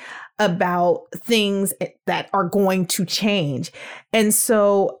unpredictability about things that are going to change. And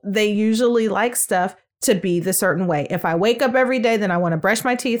so they usually like stuff to be the certain way. If I wake up every day, then I want to brush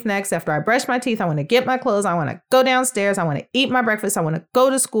my teeth next. After I brush my teeth, I want to get my clothes. I want to go downstairs. I want to eat my breakfast. I want to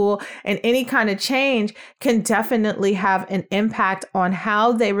go to school. And any kind of change can definitely have an impact on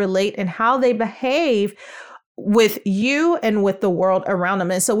how they relate and how they behave with you and with the world around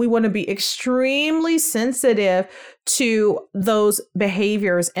them. And so we want to be extremely sensitive to those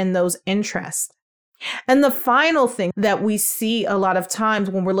behaviors and those interests. And the final thing that we see a lot of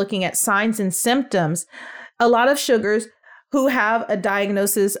times when we're looking at signs and symptoms, a lot of sugars who have a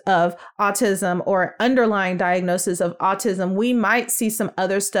diagnosis of autism or underlying diagnosis of autism, we might see some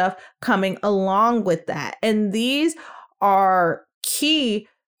other stuff coming along with that. And these are key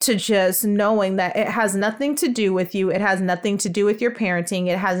to just knowing that it has nothing to do with you. It has nothing to do with your parenting.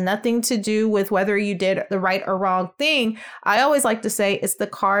 It has nothing to do with whether you did the right or wrong thing. I always like to say it's the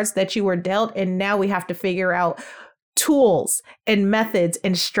cards that you were dealt, and now we have to figure out tools and methods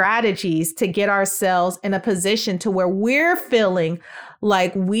and strategies to get ourselves in a position to where we're feeling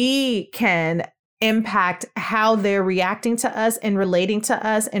like we can impact how they're reacting to us and relating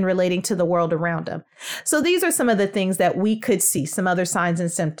to the world around them. So these are some of the things that we could see, some other signs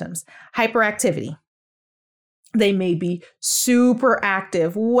and symptoms. Hyperactivity. They may be super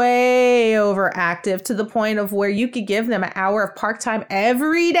active, way overactive, to the point of where you could give them an hour of park time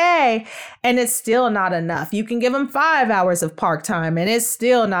every day and it's still not enough. You can give them 5 hours of park time and it's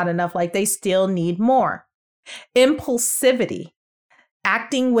still not enough. Like, they still need more. Impulsivity,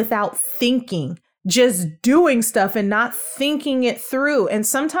 acting without thinking, just doing stuff and not thinking it through. And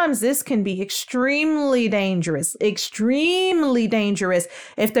sometimes this can be extremely dangerous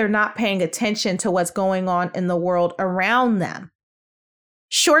if they're not paying attention to what's going on in the world around them.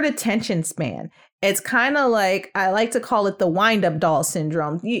 Short attention span. It's kind of like, I like to call it the wind-up doll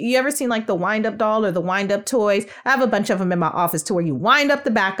syndrome. You ever seen like the wind-up doll or the wind-up toys? I have a bunch of them in my office to where you wind up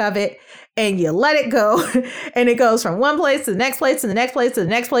the back of it and you let it go and it goes from one place to the next place to the next place to the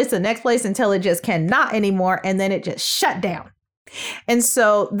next place to the next place until it just cannot anymore, and then it just shut down. And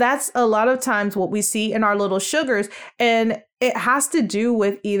so that's a lot of times what we see in our little sugars. And it has to do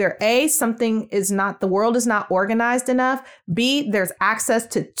with either A, the world is not organized enough. B, there's access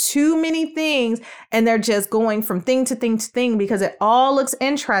to too many things and they're just going from thing to thing to thing because it all looks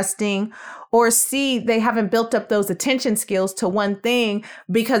interesting. Or C, they haven't built up those attention skills to one thing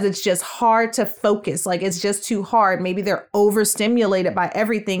because it's just hard to focus. Like, it's just too hard. Maybe they're overstimulated by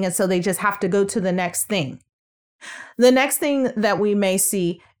everything. And so they just have to go to the next thing. The next thing that we may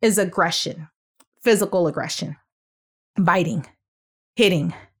see is aggression, physical aggression, biting,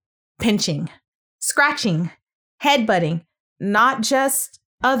 hitting, pinching, scratching, headbutting, not just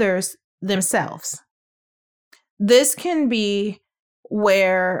others, themselves. This can be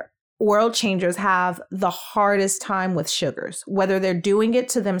where world changers have the hardest time with sugars, whether they're doing it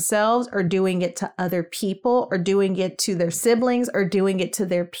to themselves or doing it to other people or doing it to their siblings or doing it to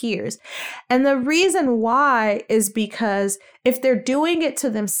their peers. And the reason why is because if they're doing it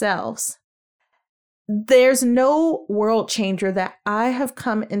to themselves, there's no world changer that I have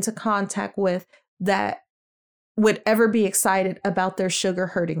come into contact with that would ever be excited about their sugar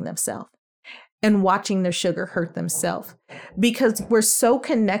hurting themselves and watching their sugar hurt themselves, because we're so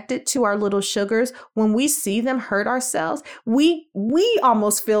connected to our little sugars. When we see them hurt ourselves, we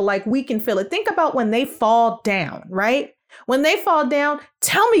almost feel like we can feel it. Think about when they fall down, right? When they fall down,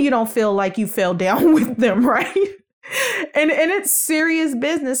 tell me you don't feel like you fell down with them, right? And it's serious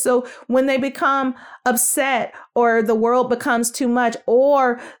business. So when they become upset or the world becomes too much,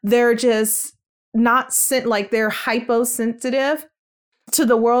 or they're just not like they're hyposensitive to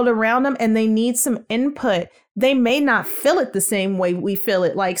the world around them and they need some input, they may not feel it the same way we feel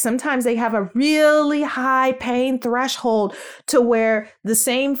it. Like sometimes they have a really high pain threshold to where the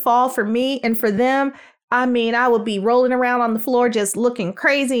same fall for me and for them, I mean, I would be rolling around on the floor just looking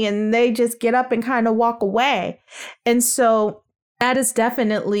crazy and they just get up and kind of walk away. And so that is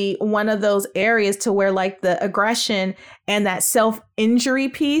definitely one of those areas to where like the aggression and that self-injury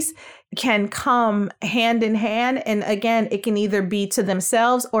piece can come hand in hand. And again, it can either be to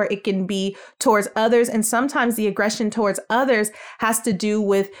themselves or it can be towards others. And sometimes the aggression towards others has to do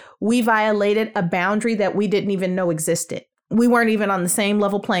with we violated a boundary that we didn't even know existed. We weren't even on the same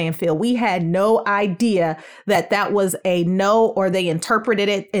level playing field. We had no idea that that was a no, or they interpreted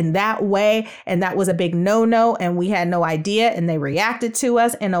it in that way. And that was a big no. And we had no idea. And they reacted to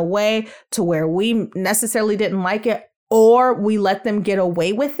us in a way to where we necessarily didn't like it, or we let them get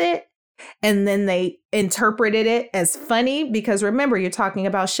away with it. And then they interpreted it as funny, because remember, you're talking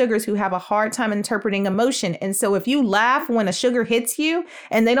about sugars who have a hard time interpreting emotion. And so if you laugh when a sugar hits you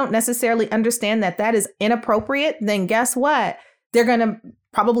and they don't necessarily understand that that is inappropriate, then guess what? They're going to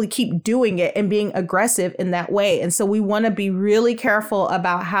probably keep doing it and being aggressive in that way. And so we want to be really careful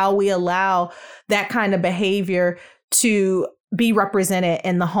about how we allow that kind of behavior to be represented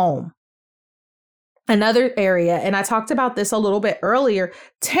in the home. Another area, and I talked about this a little bit earlier,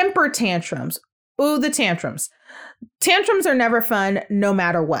 temper tantrums. Ooh, the tantrums. Tantrums are never fun, no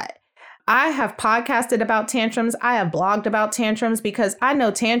matter what. I have podcasted about tantrums. I have blogged about tantrums because I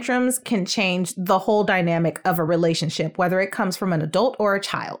know tantrums can change the whole dynamic of a relationship, whether it comes from an adult or a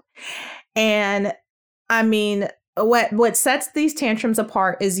child. And I mean, what sets these tantrums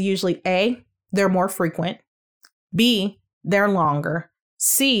apart is usually A, they're more frequent. B, they're longer.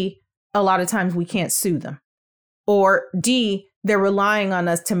 C, a lot of times we can't sue them. Or D, they're relying on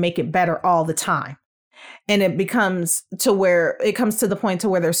us to make it better all the time. And it becomes to where it comes to the point to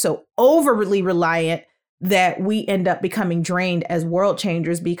where they're so overly reliant that we end up becoming drained as world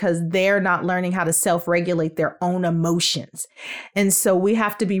changers because they're not learning how to self-regulate their own emotions. And so we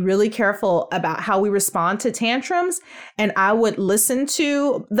have to be really careful about how we respond to tantrums. And I would listen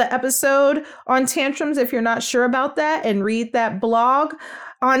to the episode on tantrums if you're not sure about that, and read that blog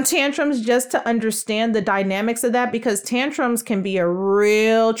on tantrums just to understand the dynamics of that, because tantrums can be a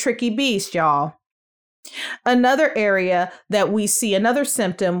real tricky beast, y'all. Another area that we see, another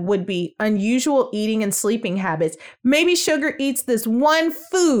symptom, would be unusual eating and sleeping habits. Maybe sugar eats this one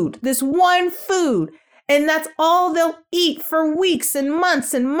food, and that's all they'll eat for weeks and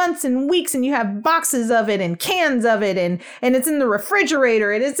months and months and weeks. And you have boxes of it and cans of it, and it's in the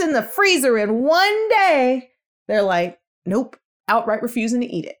refrigerator and it's in the freezer. And one day they're like, nope. Outright refusing to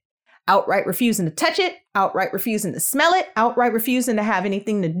eat it, outright refusing to touch it, outright refusing to smell it, outright refusing to have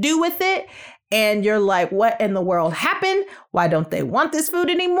anything to do with it. And you're like, what in the world happened? Why don't they want this food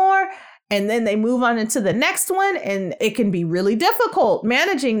anymore? And then they move on into the next one. And it can be really difficult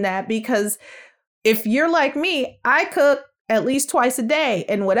managing that, because if you're like me, I cook at least twice a day,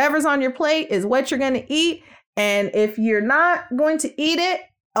 and whatever's on your plate is what you're going to eat. And if you're not going to eat it,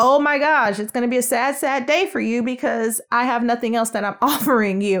 oh my gosh, it's going to be a sad, sad day for you, because I have nothing else that I'm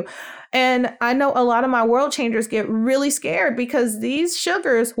offering you. And I know a lot of my world changers get really scared because these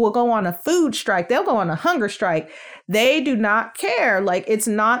sugars will go on a food strike. They'll go on a hunger strike. They do not care. Like, it's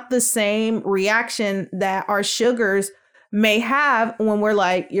not the same reaction that our sugars may have when we're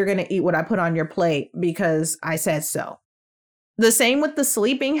like, you're going to eat what I put on your plate because I said so. The same with the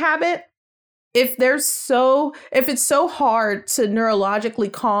sleeping habit. If it's so hard to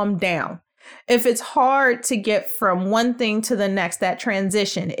neurologically calm down, if it's hard to get from one thing to the next, that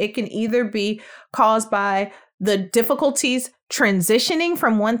transition, it can either be caused by the difficulties transitioning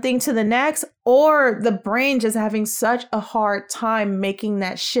from one thing to the next, or the brain just having such a hard time making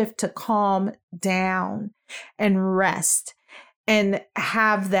that shift to calm down and rest and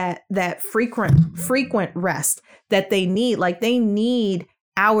have that frequent rest that they need. Like, they need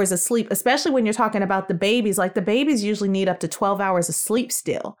hours of sleep, especially when you're talking about the babies. Like, the babies usually need up to 12 hours of sleep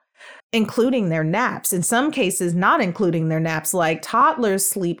still, including their naps. In some cases, not including their naps. Like, toddlers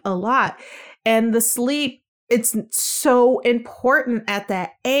sleep a lot. And the sleep, it's so important at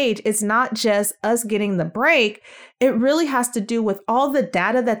that age. It's not just us getting the break. It really has to do with all the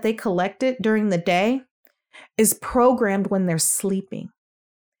data that they collected during the day is programmed when they're sleeping.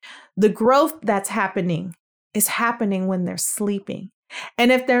 The growth that's happening is happening when they're sleeping.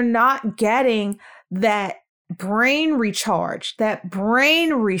 And if they're not getting that brain recharge, that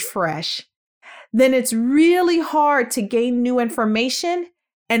brain refresh, then it's really hard to gain new information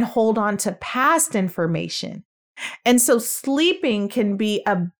and hold on to past information. And so sleeping can be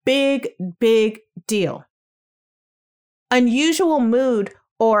a big, big deal. Unusual mood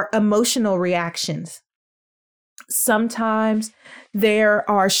or emotional reactions. Sometimes there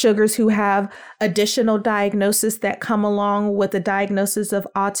are sugars who have additional diagnosis that come along with the diagnosis of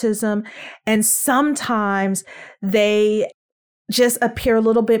autism. And sometimes they just appear a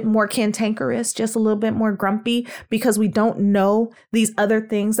little bit more cantankerous, just a little bit more grumpy because we don't know these other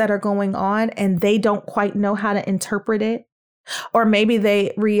things that are going on and they don't quite know how to interpret it. Or maybe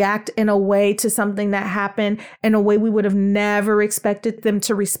they react in a way to something that happened in a way we would have never expected them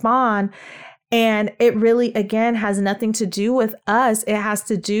to respond. And it really, again, has nothing to do with us. It has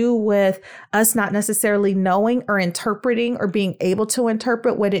to do with us not necessarily knowing or interpreting or being able to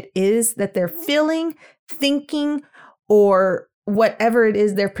interpret what it is that they're feeling, thinking, or whatever it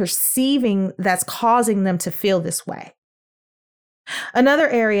is they're perceiving that's causing them to feel this way. Another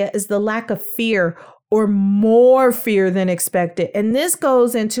area is the lack of fear or more fear than expected. And this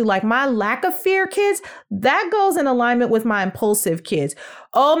goes into like my lack of fear kids, that goes in alignment with my impulsive kids.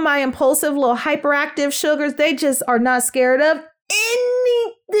 Oh, my impulsive little hyperactive sugars, they just are not scared of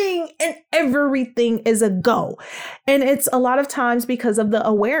anything and everything is a go. And it's a lot of times because of the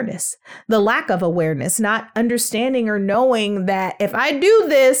awareness, the lack of awareness, not understanding or knowing that if I do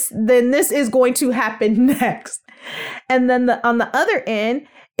this, then this is going to happen next. And then on the other end,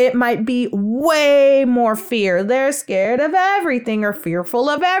 it might be way more fear. They're scared of everything or fearful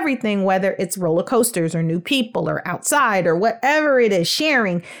of everything, whether it's roller coasters or new people or outside or whatever it is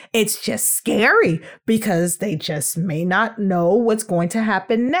sharing. It's just scary because they just may not know what's going to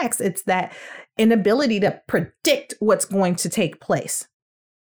happen next. It's that inability to predict what's going to take place.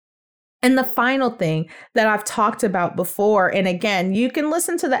 And the final thing that I've talked about before, and again, you can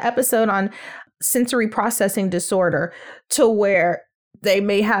listen to the episode on sensory processing disorder to where they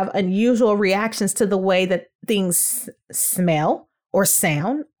may have unusual reactions to the way that things smell or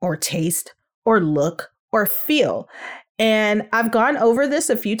sound or taste or look or feel. And I've gone over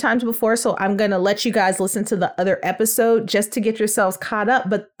this a few times before, so I'm going to let you guys listen to the other episode just to get yourselves caught up.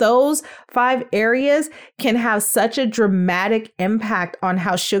 But those 5 areas can have such a dramatic impact on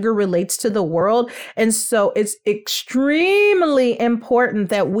how sugar relates to the world. And so it's extremely important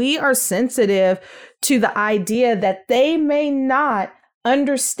that we are sensitive to the idea that they may not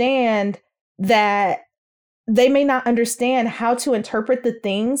understand how to interpret the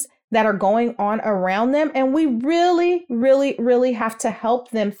things that are going on around them. And we really, really, really have to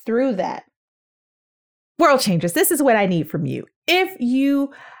help them through that. World changers, this is what I need from you. If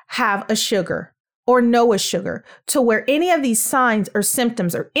you have a sugar or know a sugar to where any of these signs or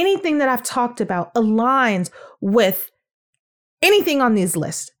symptoms or anything that I've talked about aligns with anything on these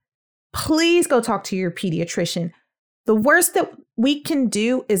lists, please go talk to your pediatrician. The worst that we can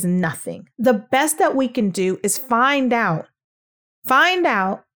do is nothing. The best that we can do is find out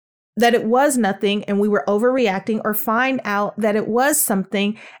that it was nothing and we were overreacting, or find out that it was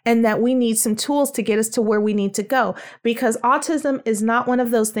something and that we need some tools to get us to where we need to go, because autism is not one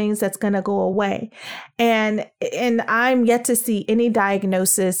of those things that's going to go away. And I'm yet to see any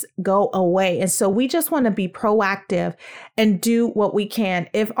diagnosis go away. And so we just want to be proactive and do what we can.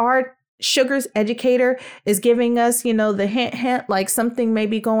 If our sugars educator is giving us, the hint, like something may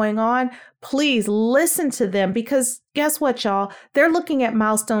be going on, please listen to them, because guess what, y'all? They're looking at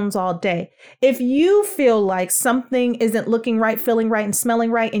milestones all day. If you feel like something isn't looking right, feeling right, and smelling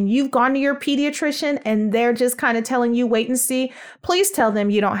right, and you've gone to your pediatrician and they're just kind of telling you wait and see, please tell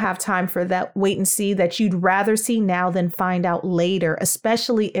them you don't have time for that wait and see, that you'd rather see now than find out later,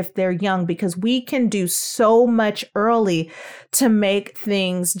 especially if they're young, because we can do so much early to make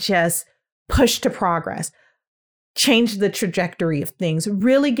things just push to progress. Change the trajectory of things,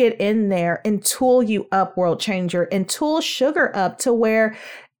 really get in there and tool you up, world changer, and tool sugar up to where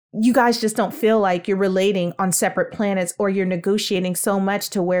you guys just don't feel like you're relating on separate planets, or you're negotiating so much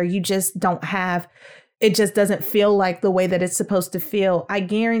to where you just don't have, it just doesn't feel like the way that it's supposed to feel. I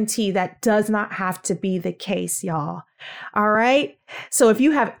guarantee that does not have to be the case, y'all. All right. So if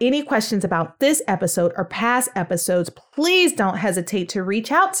you have any questions about this episode or past episodes, please don't hesitate to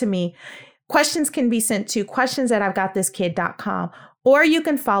reach out to me. Questions can be sent to questions@I'veGotThisKid.com, or you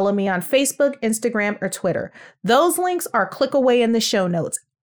can follow me on Facebook, Instagram, or Twitter. Those links are click away in the show notes.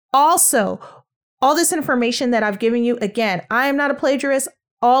 Also, all this information that I've given you, again, I am not a plagiarist.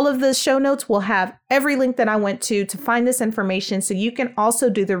 All of the show notes will have every link that I went to find this information, so you can also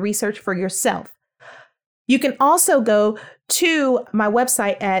do the research for yourself. You can also go to my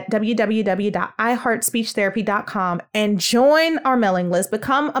website at www.iheartspeechtherapy.com and join our mailing list,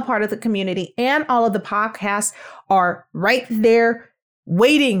 become a part of the community, and all of the podcasts are right there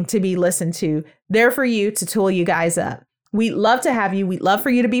waiting to be listened to, there for you to tool you guys up. We'd love to have you. We'd love for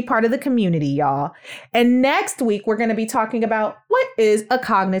you to be part of the community, y'all. And next week, we're going to be talking about what is a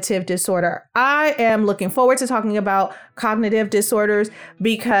cognitive disorder. I am looking forward to talking about cognitive disorders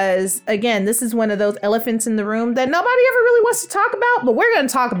because, again, this is one of those elephants in the room that nobody ever really wants to talk about, but we're going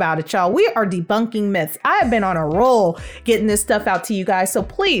to talk about it, y'all. We are debunking myths. I have been on a roll getting this stuff out to you guys. So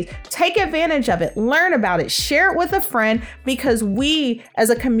please take advantage of it, learn about it, share it with a friend, because we as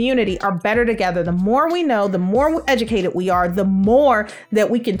a community are better together. The more we know, the more educated we are, the more that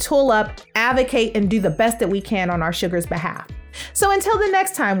we can tool up, advocate, and do the best that we can on our sugars' behalf. So until the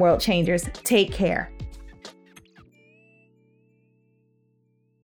next time, world changers, take care.